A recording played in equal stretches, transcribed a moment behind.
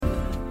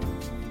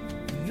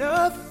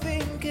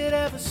Nothing could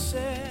ever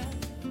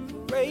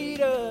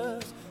separate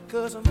us,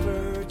 'cause I'm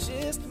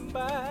purchased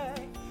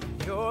by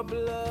your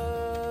blood.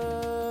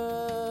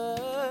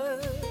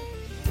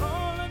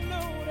 All I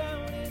know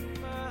down in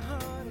my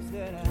heart is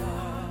that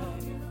I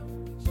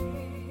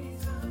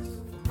Jesus.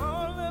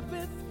 All I've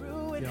been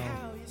through and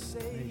how you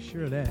say. Make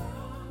sure of that.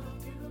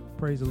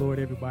 Praise the Lord,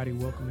 everybody.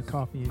 Welcome to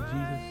Coffee and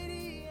Jesus.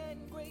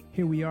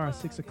 Here we are,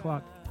 6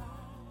 o'clock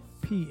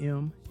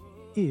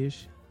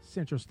p.m.-ish,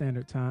 Central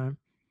Standard Time.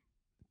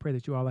 Pray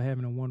that you all are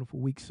having a wonderful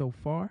week so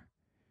far.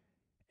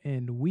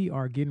 And we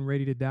are getting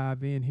ready to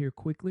dive in here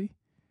quickly.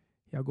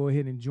 Y'all go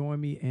ahead and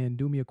join me and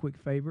do me a quick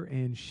favor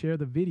and share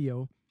the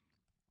video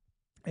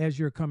as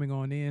you're coming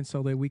on in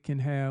so that we can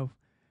have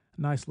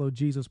a nice little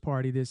Jesus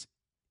party this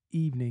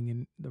evening,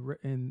 and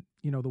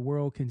the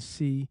world can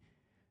see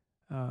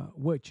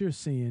what you're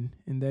seeing,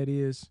 and that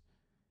is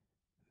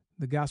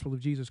the gospel of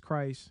Jesus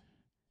Christ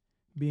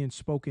being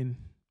spoken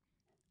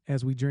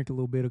as we drink a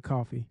little bit of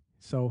coffee.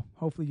 So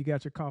hopefully you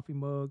got your coffee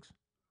mugs,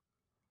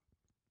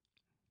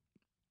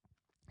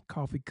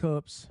 coffee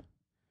cups,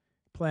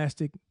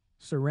 plastic,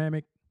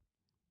 ceramic,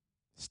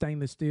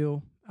 stainless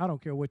steel. I don't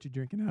care what you're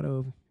drinking out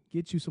of.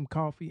 Get you some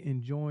coffee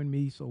and join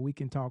me so we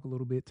can talk a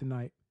little bit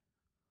tonight.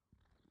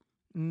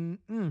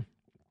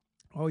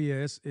 Oh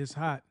yeah, it's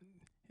hot.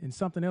 And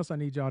something else I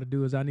need y'all to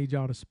do is I need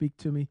y'all to speak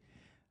to me.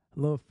 A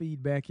little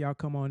feedback. Y'all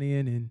come on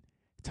in and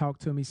talk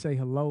to me, say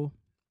hello.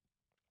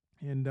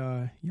 And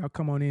y'all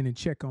come on in and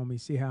check on me,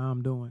 see how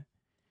I'm doing.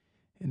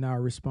 And I'll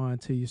respond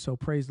to you. So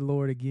praise the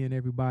Lord again,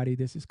 everybody.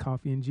 This is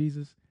Coffee and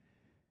Jesus.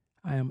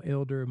 I am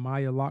Elder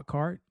Maya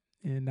Lockhart,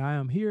 and I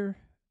am here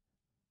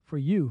for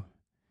you.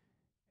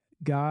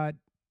 God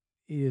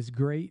is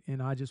great,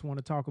 and I just want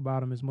to talk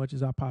about him as much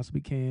as I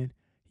possibly can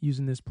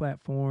using this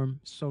platform.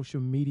 Social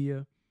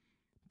media,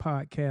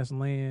 podcast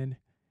land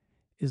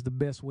is the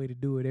best way to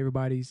do it.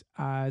 Everybody's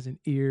eyes and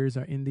ears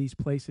are in these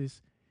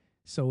places.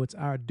 So it's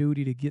our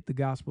duty to get the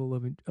gospel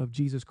of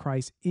Jesus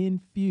Christ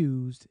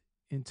infused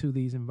into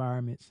these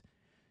environments.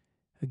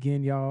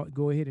 Again, y'all,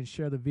 go ahead and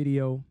share the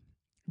video.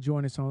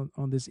 Join us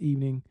on this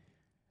evening.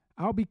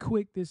 I'll be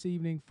quick this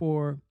evening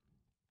for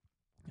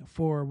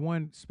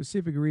one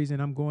specific reason.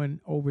 I'm going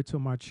over to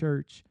my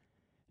church,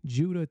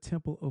 Judah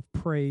Temple of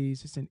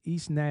Praise. It's in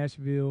East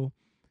Nashville,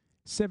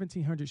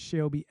 1700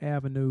 Shelby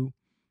Avenue.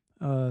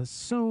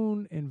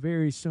 Soon and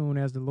very soon,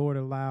 as the Lord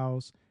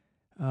allows,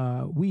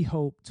 we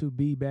hope to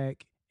be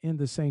back in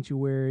the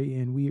sanctuary,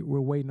 and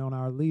we're waiting on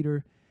our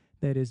leader,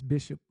 that is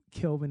Bishop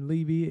Kelvin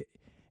Levy,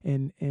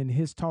 and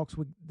his talks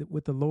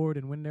with the Lord.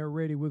 And when they're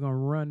ready, we're going to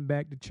run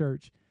back to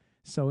church.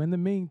 So in the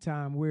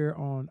meantime, we're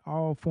on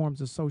all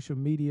forms of social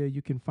media.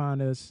 You can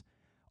find us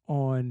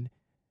on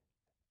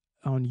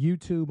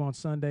YouTube on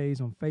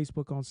Sundays, on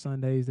Facebook on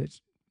Sundays. That's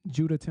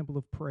Judah Temple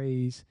of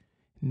Praise,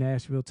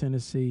 Nashville,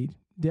 Tennessee.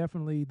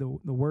 Definitely the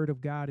word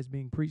of God is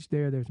being preached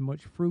there. There's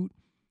much fruit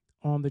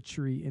on the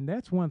tree. And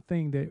that's one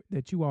thing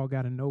that you all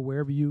got to know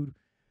wherever you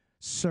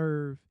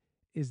serve,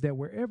 is that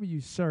wherever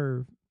you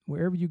serve,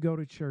 wherever you go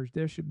to church,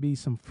 there should be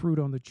some fruit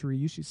on the tree.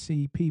 You should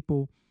see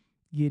people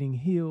getting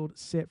healed,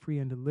 set free,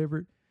 and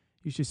delivered.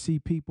 You should see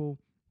people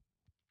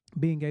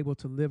being able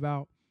to live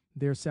out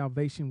their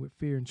salvation with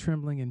fear and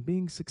trembling and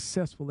being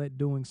successful at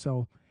doing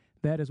so.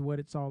 That is what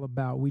it's all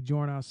about. We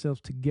join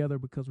ourselves together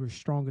because we're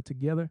stronger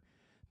together.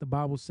 The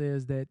Bible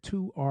says that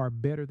two are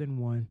better than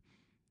one,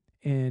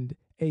 and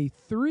a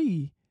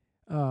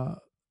threefold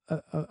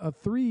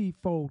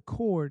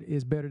cord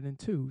is better than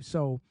two.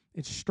 So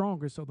it's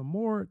stronger. So the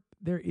more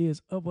there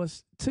is of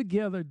us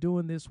together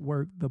doing this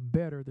work, the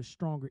better, the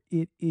stronger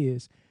it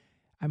is.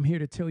 I'm here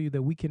to tell you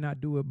that we cannot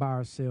do it by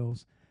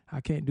ourselves. I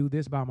can't do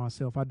this by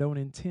myself. I don't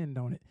intend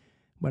on it.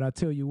 But I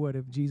tell you what,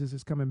 if Jesus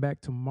is coming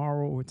back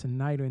tomorrow or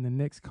tonight or in the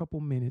next couple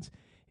minutes,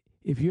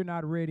 if you're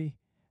not ready,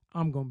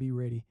 I'm going to be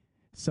ready.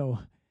 So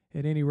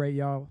at any rate,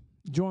 y'all,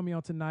 join me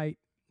on tonight.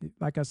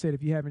 Like I said,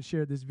 if you haven't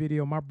shared this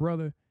video, my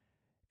brother,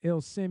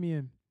 El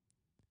Simeon,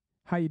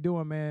 how you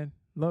doing, man?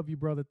 Love you,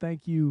 brother.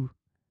 Thank you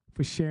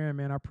for sharing,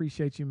 man. I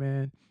appreciate you,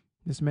 man.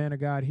 This man of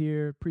God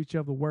here, preacher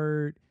of the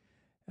word,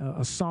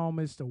 a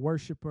psalmist, a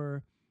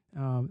worshiper,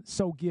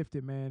 so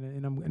gifted, man.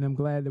 And I'm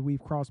glad that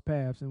we've crossed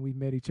paths and we've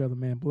met each other,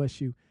 man.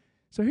 Bless you.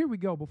 So here we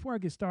go. Before I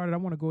get started, I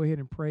want to go ahead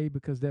and pray,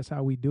 because that's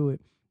how we do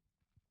it.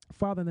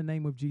 Father, in the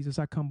name of Jesus,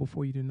 I come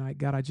before you tonight.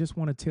 God, I just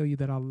want to tell you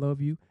that I love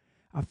you.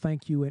 I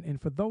thank you.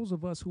 And for those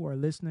of us who are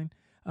listening,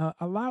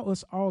 allow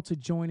us all to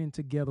join in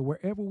together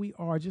wherever we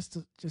are, just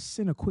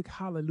send a quick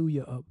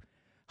hallelujah up.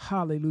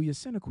 Hallelujah.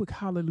 Send a quick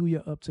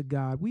hallelujah up to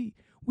God. We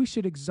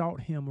should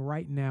exalt him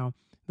right now.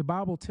 The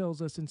Bible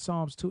tells us in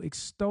Psalms to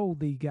extol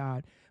thee,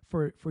 God,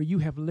 for you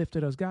have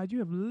lifted us. God, you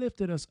have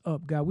lifted us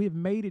up, God. We have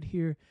made it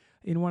here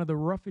in one of the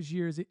roughest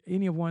years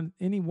any one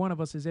of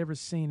us has ever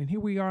seen. And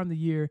here we are in the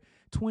year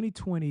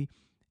 2020.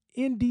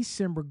 In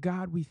December,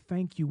 God, we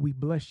thank you. We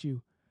bless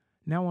you.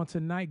 Now on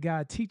tonight,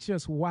 God, teach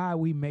us why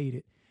we made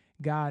it.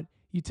 God,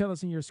 you tell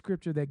us in your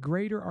scripture that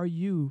greater are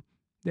you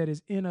that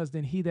is in us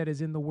than he that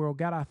is in the world.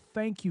 God, I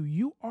thank you.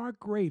 You are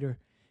greater,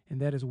 and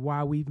that is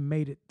why we've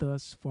made it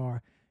thus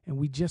far. And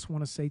we just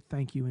want to say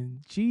thank you. In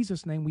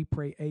Jesus' name we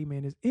pray,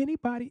 amen. Is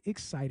anybody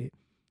excited?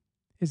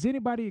 Is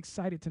anybody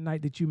excited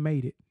tonight that you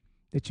made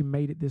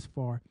it this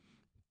far?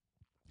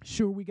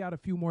 Sure, we got a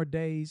few more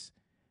days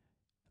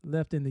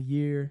left in the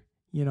year,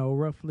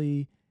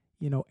 roughly,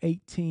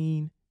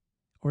 18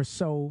 or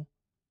so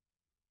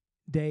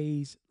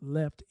days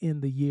left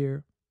in the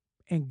year.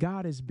 And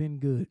God has been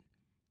good.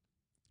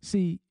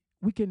 See,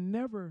 we can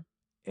never,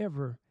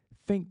 ever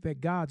think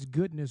that God's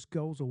goodness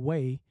goes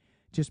away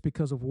just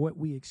because of what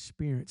we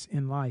experience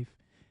in life.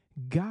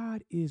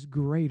 God is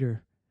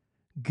greater.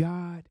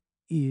 God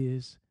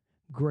is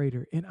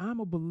greater. And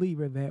I'm a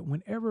believer that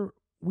whenever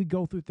we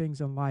go through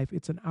things in life,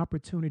 it's an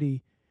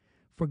opportunity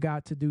for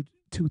God to do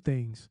two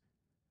things.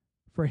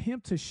 For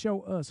him to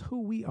show us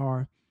who we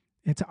are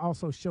and to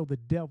also show the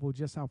devil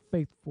just how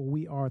faithful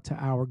we are to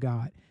our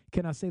God.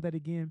 Can I say that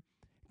again?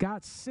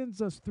 God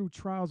sends us through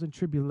trials and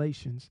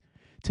tribulations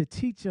to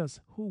teach us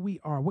who we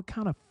are. What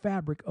kind of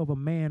fabric of a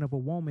man, of a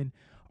woman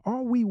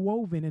are we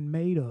woven and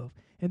made of?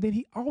 And then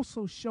he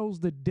also shows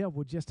the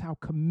devil just how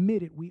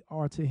committed we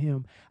are to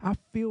him. I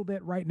feel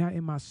that right now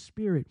in my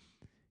spirit.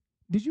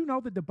 Did you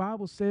know that the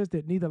Bible says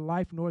that neither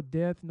life nor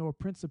death, nor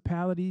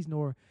principalities,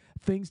 nor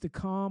things to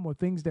come, or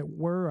things that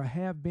were or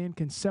have been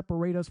can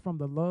separate us from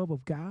the love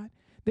of God?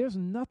 There's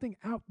nothing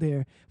out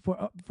there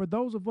for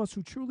those of us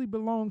who truly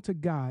belong to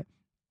God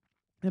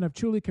and have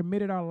truly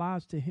committed our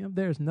lives to him.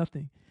 There's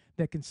nothing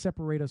that can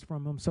separate us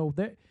from him. So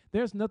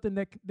there's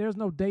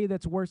no day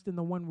that's worse than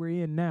the one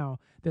we're in now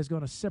that's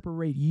going to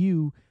separate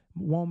you,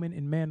 woman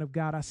and man of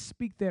God. I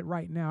speak that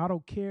right now. I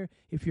don't care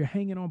if you're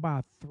hanging on by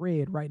a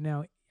thread right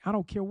now. I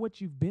don't care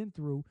what you've been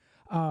through.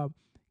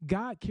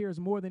 God cares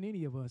more than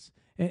any of us.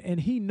 And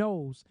he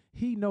knows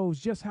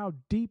just how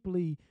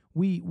deeply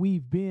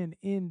we've been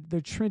in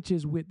the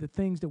trenches with the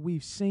things that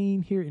we've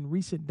seen here in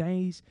recent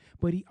days,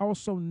 but he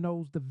also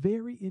knows the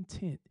very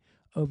intent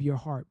of your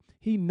heart.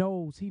 He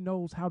knows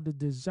how to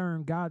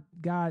discern.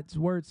 God's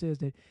word says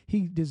that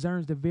he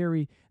discerns the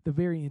very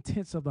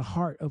intents of the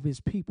heart of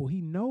his people.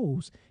 He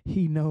knows.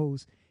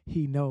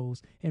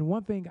 And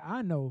one thing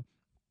I know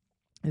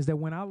is that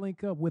when I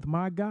link up with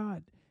my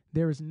God,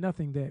 there is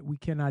nothing that we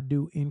cannot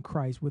do in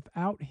Christ.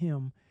 Without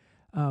him,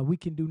 we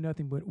can do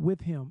nothing, but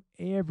with him,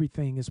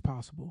 everything is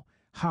possible.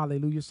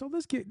 Hallelujah. So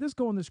let's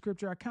go in the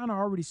scripture. I kind of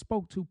already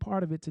spoke to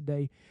part of it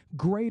today.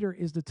 Greater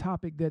is the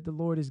topic that the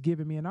Lord has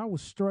given me. And I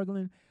was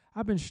struggling.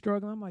 I've been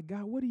struggling. I'm like,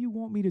 God, what do you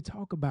want me to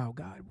talk about?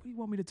 God, what do you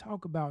want me to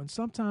talk about? And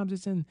sometimes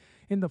it's in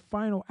the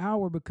final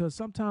hour, because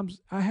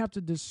sometimes I have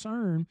to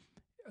discern,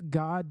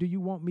 God, do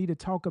you want me to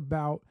talk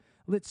about,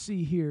 let's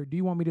see here. Do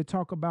you want me to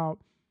talk about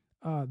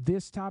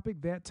this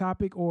topic, that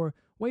topic, or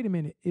wait a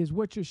minute, is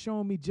what you're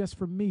showing me just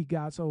for me,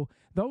 God? So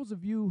those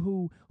of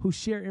you who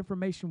share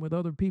information with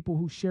other people,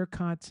 who share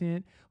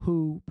content,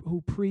 who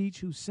preach,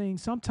 who sing,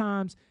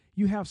 sometimes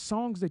you have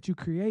songs that you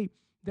create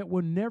that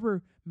will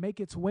never make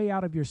its way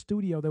out of your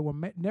studio, that will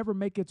never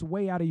make its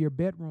way out of your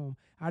bedroom,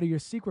 out of your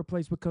secret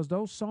place, because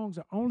those songs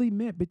are only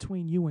meant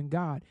between you and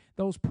God.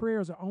 Those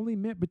prayers are only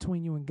meant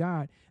between you and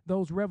God.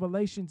 Those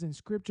revelations in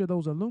scripture,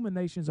 those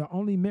illuminations are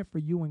only meant for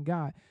you and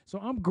God. So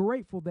I'm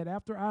grateful that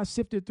after I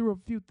sifted through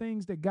a few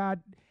things that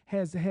God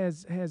has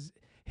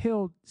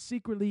held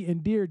secretly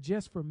and dear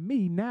just for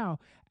me, now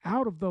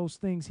out of those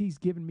things, he's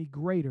given me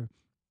greater.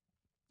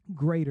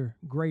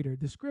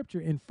 The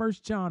scripture in 1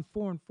 John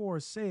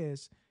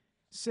 4:4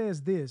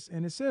 says this,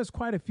 and it says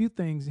quite a few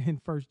things in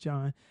 1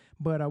 John,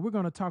 but we're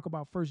going to talk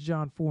about 1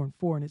 John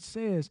 4:4, and it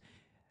says,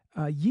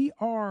 ye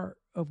are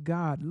of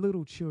God,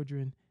 little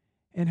children,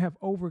 and have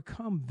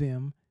overcome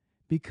them,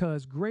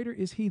 because greater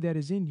is he that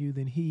is in you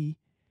than he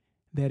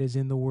that is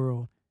in the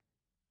world.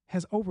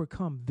 Has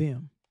overcome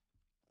them.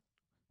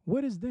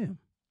 What is them?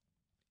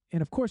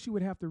 And of course, you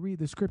would have to read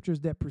the scriptures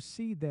that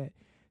precede that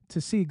to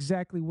see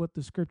exactly what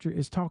the scripture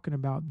is talking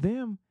about.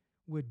 Them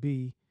would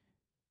be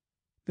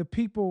the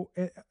people,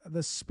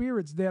 the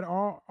spirits that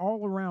are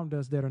all around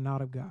us that are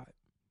not of God.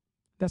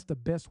 That's the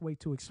best way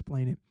to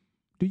explain it.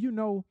 Do you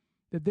know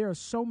that there are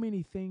so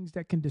many things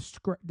that can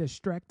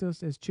distract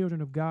us as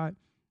children of God?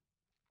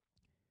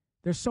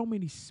 There's so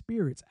many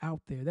spirits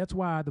out there. That's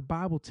why the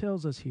Bible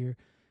tells us here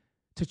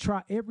to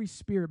try every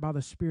spirit by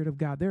the Spirit of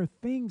God. There are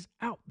things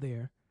out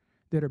there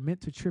that are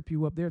meant to trip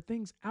you up. There are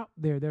things out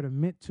there that are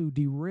meant to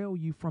derail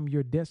you from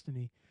your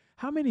destiny.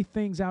 How many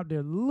things out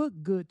there look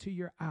good to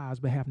your eyes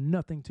but have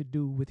nothing to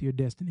do with your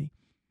destiny?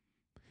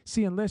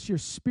 See, unless you're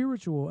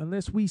spiritual,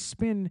 unless we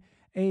spend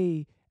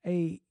an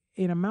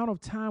amount of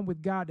time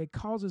with God that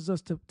causes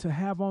us to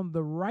have on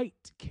the right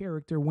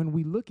character when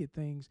we look at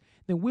things,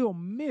 then we'll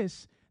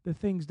miss the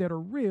things that are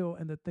real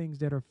and the things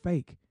that are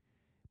fake.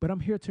 But I'm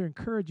here to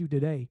encourage you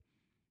today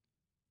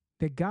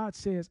that God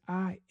says,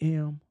 I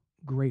am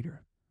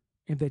greater,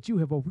 and that you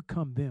have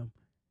overcome them.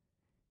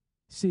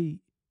 See,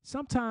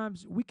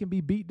 sometimes we can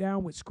be beat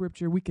down with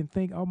scripture. We can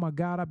think, oh my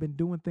God, I've been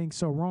doing things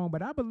so wrong.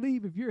 But I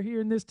believe if you're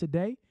hearing this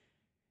today,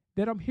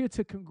 that I'm here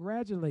to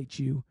congratulate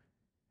you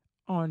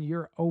on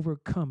your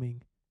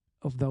overcoming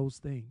of those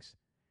things.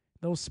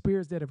 Those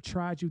spirits that have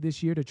tried you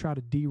this year to try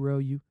to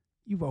derail you,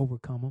 you've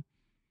overcome them.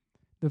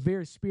 The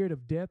very spirit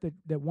of death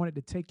that wanted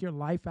to take your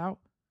life out,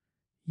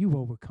 you've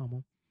overcome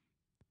them.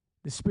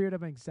 The spirit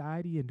of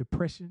anxiety and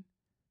depression,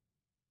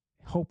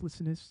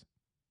 hopelessness,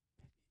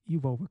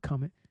 you've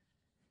overcome it.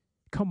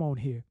 Come on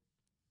here.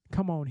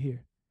 Come on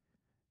here.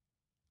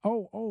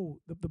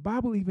 The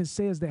Bible even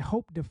says that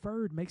hope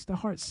deferred makes the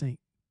heart sink,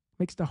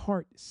 makes the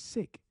heart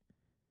sick.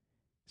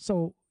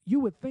 So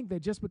you would think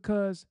that just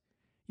because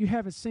you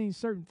haven't seen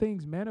certain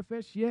things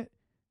manifest yet,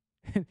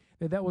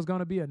 that was going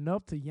to be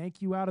enough to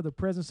yank you out of the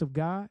presence of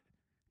God.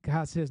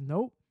 God says,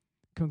 nope.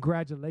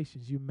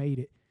 Congratulations, you made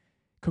it.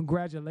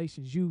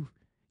 Congratulations,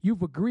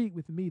 you've agreed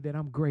with me that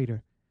I'm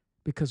greater,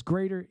 because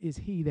greater is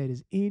he that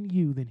is in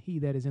you than he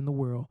that is in the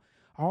world.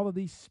 All of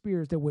these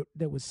spirits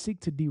that would seek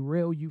to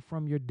derail you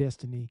from your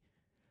destiny,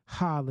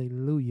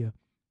 hallelujah,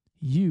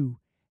 you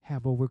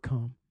have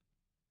overcome.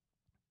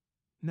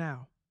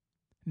 Now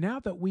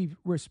that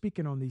we're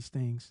speaking on these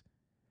things,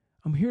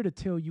 I'm here to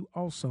tell you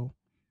also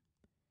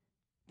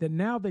that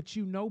now that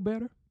you know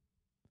better,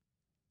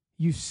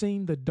 you've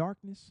seen the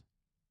darkness,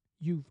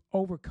 you've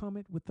overcome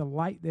it with the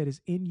light that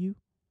is in you.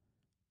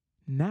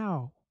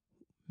 Now,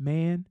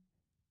 man,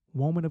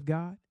 woman of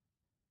God,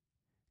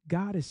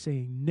 God is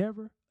saying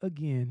never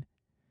again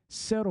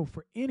settle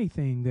for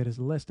anything that is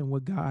less than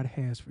what God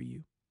has for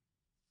you.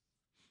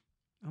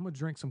 I'm going to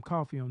drink some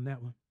coffee on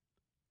that one.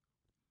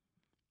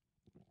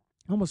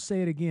 I'm going to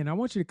say it again. I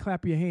want you to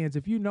clap your hands.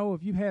 If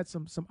you've had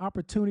some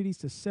opportunities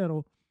to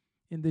settle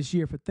in this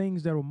year for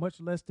things that are much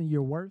less than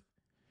your worth,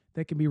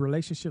 that can be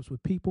relationships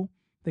with people,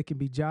 that can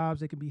be jobs,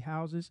 that can be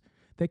houses,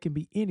 that can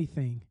be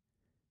anything.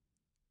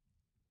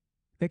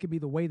 That can be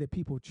the way that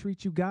people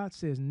treat you. God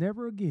says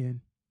never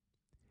again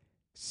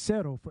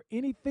settle for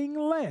anything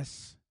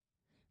less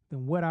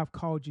than what I've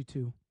called you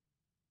to.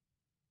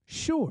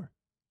 Sure,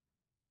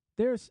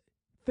 there's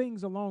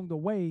things along the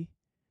way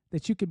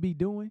that you could be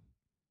doing,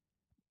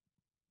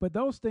 but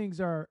those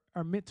things are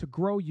meant to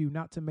grow you,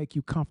 not to make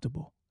you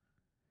comfortable.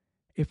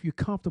 If you're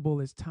comfortable,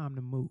 it's time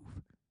to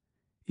move.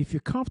 If you're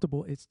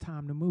comfortable, it's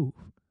time to move.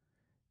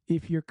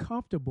 If you're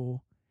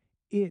comfortable,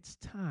 it's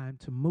time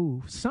to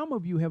move. Some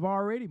of you have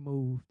already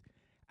moved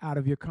out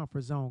of your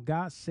comfort zone.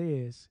 God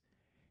says,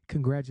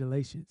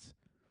 congratulations.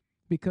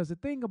 Because the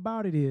thing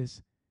about it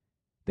is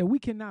that we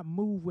cannot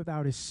move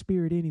without his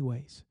spirit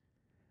anyways.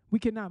 We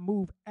cannot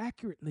move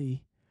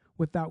accurately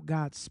without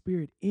God's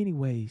spirit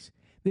anyways.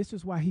 This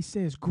is why he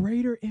says,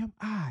 greater am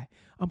I.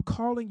 I'm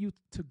calling you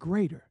to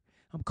greater.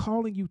 I'm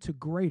calling you to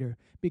greater,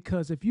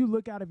 because if you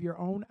look out of your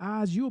own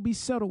eyes, you'll be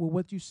settled with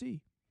what you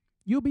see.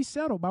 You'll be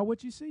settled by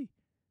what you see.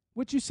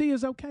 What you see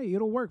is okay.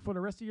 It'll work for the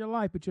rest of your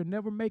life, but you'll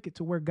never make it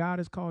to where God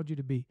has called you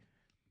to be.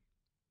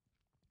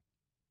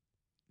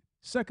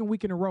 Second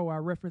week in a row, I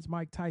referenced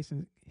Mike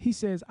Tyson. He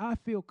says, I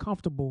feel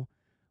comfortable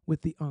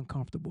with the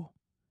uncomfortable.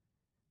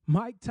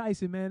 Mike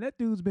Tyson, man, that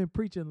dude's been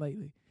preaching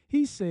lately.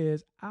 He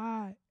says,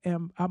 I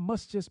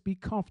must just be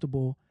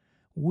comfortable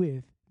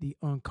with the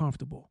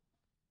uncomfortable.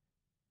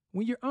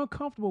 When you're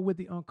uncomfortable with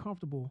the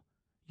uncomfortable,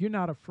 you're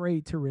not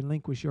afraid to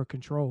relinquish your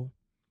control,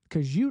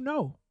 because you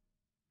know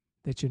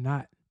that you're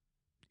not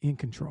in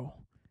control.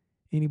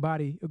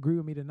 Anybody agree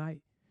with me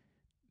tonight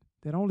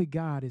that only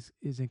God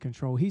is in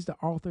control? He's the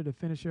author, the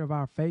finisher of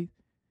our faith.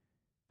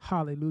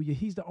 Hallelujah.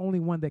 He's the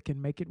only one that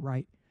can make it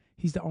right.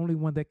 He's the only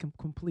one that can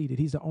complete it.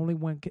 He's the only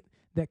one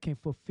that can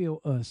fulfill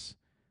us.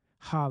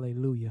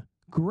 Hallelujah.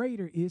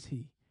 Greater is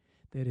he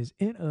that is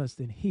in us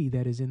than he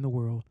that is in the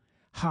world.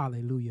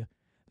 Hallelujah.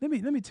 Let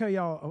me tell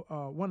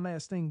y'all one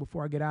last thing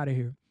before I get out of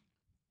here.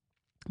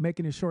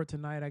 Making it short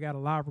tonight. I got a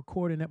live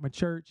recording at my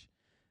church,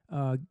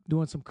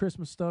 doing some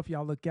Christmas stuff.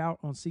 Y'all look out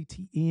on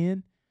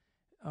CTN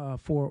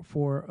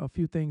for a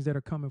few things that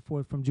are coming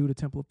forth from Judah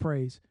Temple of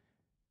Praise,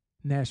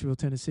 Nashville,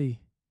 Tennessee.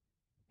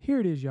 Here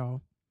it is,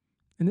 y'all.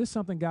 And this is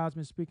something God's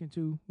been speaking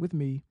to with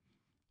me.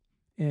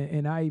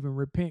 And I even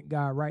repent,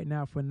 God, right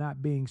now for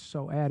not being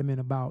so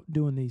adamant about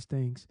doing these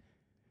things.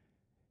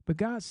 But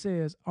God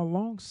says,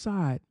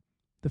 alongside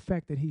the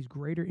fact that he's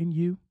greater in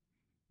you,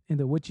 and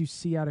that what you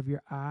see out of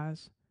your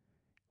eyes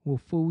will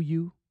fool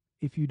you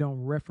if you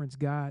don't reference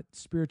God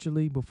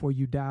spiritually before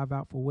you dive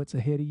out for what's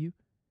ahead of you,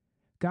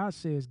 God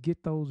says,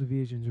 get those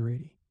visions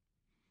ready.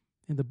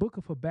 In the book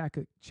of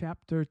Habakkuk,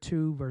 chapter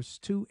 2, verse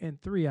 2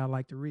 and 3, I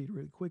like to read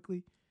really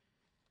quickly,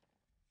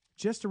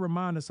 just to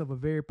remind us of a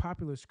very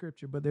popular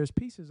scripture, but there's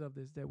pieces of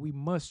this that we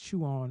must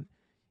chew on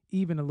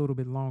even a little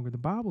bit longer. The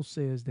Bible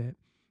says that,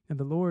 and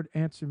the Lord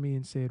answered me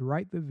and said,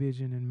 write the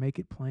vision and make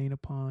it plain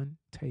upon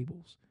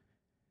tables,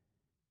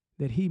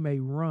 that he may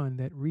run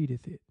that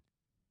readeth it.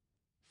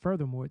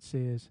 Furthermore, it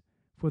says,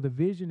 for the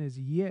vision is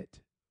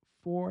yet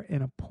for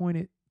an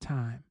appointed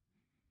time.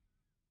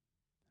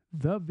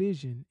 The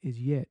vision is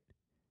yet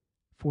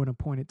for an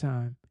appointed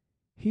time.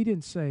 He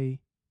didn't say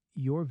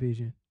your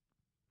vision.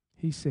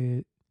 He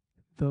said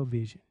the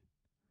vision.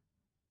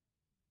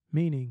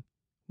 Meaning,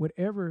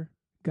 whatever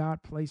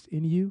God placed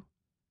in you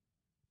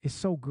is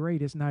so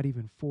great it's not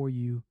even for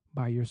you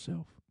by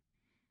yourself.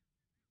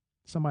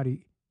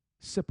 Somebody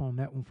sip on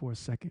that one for a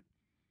second.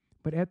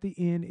 but at the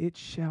end it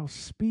shall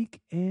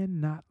speak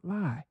and not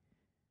lie.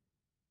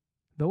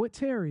 Though it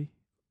tarry,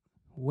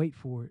 wait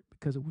for it,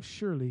 because it will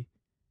surely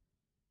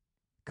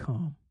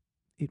come.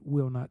 It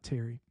will not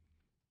tarry.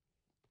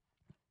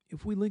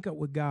 If we link up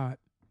with God,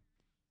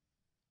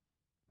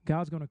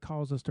 God's going to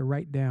cause us to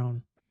write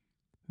down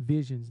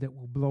visions that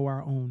will blow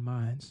our own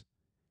minds.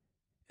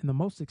 And the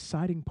most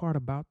exciting part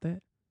about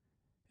that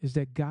is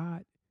that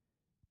God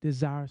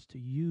desires to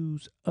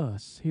use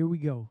us. Here we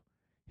go.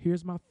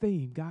 Here's my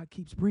theme. God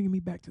keeps bringing me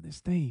back to this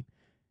theme.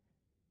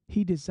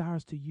 He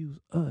desires to use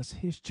us,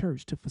 his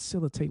church, to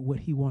facilitate what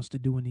he wants to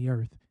do in the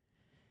earth.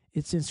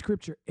 It's in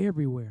scripture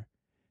everywhere.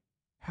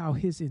 How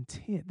his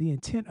intent, the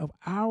intent of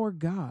our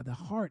God, the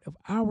heart of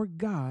our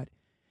God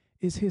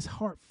is his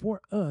heart for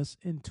us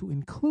and to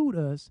include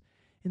us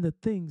in the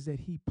things that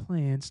he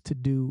plans to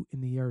do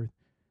in the earth.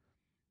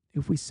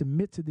 If we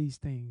submit to these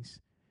things,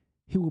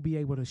 he will be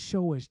able to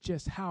show us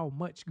just how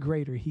much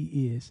greater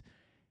he is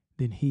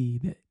than he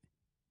that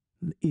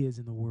is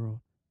in the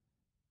world.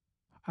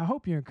 I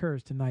hope you're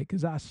encouraged tonight,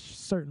 because I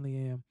certainly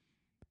am.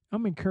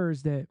 I'm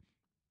encouraged that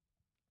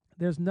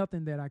there's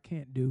nothing that I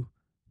can't do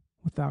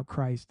without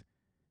Christ.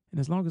 And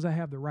as long as I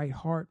have the right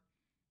heart,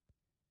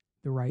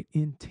 the right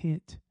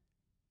intent,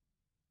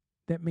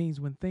 that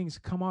means when things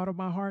come out of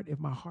my heart, if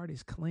my heart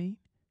is clean,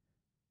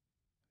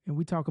 and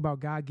we talk about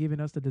God giving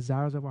us the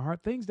desires of our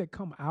heart, things that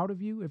come out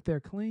of you, if they're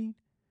clean,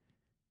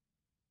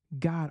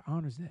 God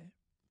honors that.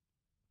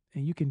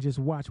 And you can just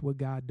watch what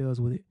God does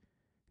with it.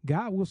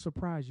 God will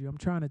surprise you. I'm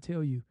trying to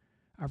tell you,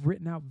 I've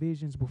written out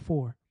visions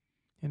before,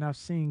 and I've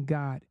seen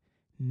God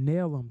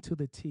nail them to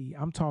the T.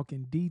 I'm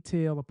talking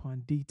detail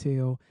upon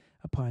detail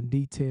upon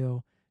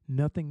detail,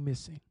 nothing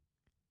missing.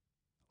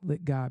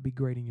 Let God be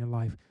great in your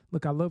life.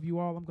 Look, I love you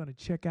all. I'm going to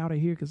check out of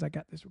here because I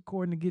got this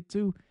recording to get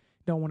to.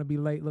 Don't want to be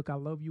late. Look, I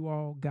love you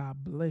all.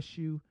 God bless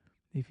you.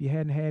 If you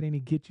hadn't had any,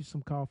 get you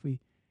some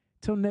coffee.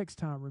 Till next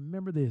time,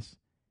 remember this.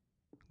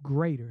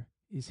 Greater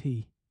is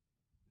he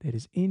that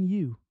is in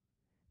you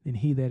than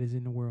he that is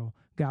in the world.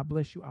 God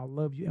bless you. I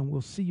love you, and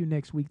we'll see you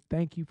next week.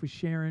 Thank you for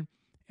sharing.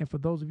 And for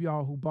those of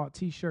y'all who bought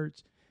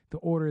T-shirts, the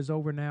order is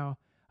over now.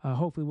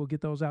 Hopefully we'll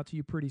get those out to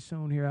you pretty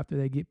soon here after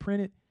they get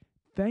printed.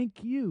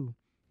 Thank you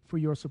for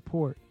your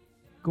support.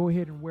 Go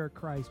ahead and wear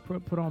Christ.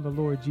 Put on the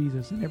Lord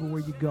Jesus. And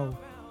everywhere you go,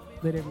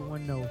 let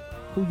everyone know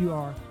who you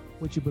are,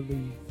 what you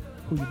believe,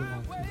 who you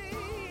belong to.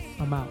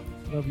 I'm out.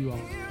 Love you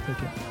all. Take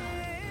care.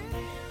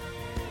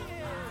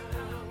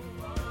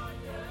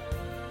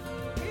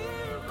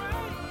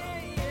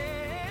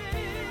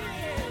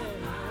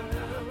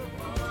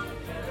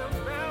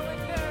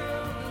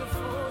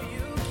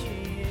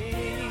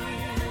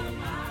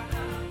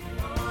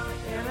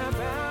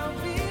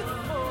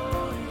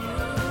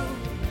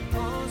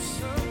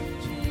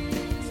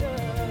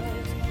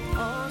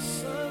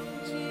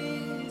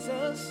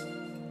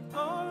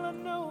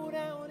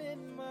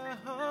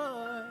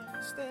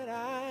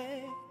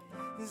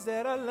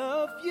 That I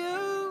love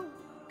you,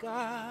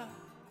 God.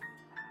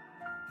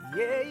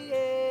 Yeah,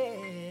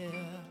 yeah.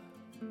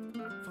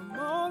 From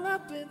all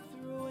I've been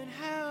through and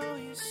how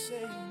you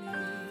saved me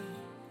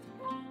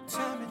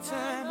time and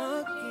time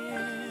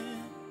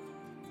again.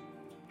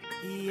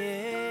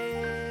 Yeah.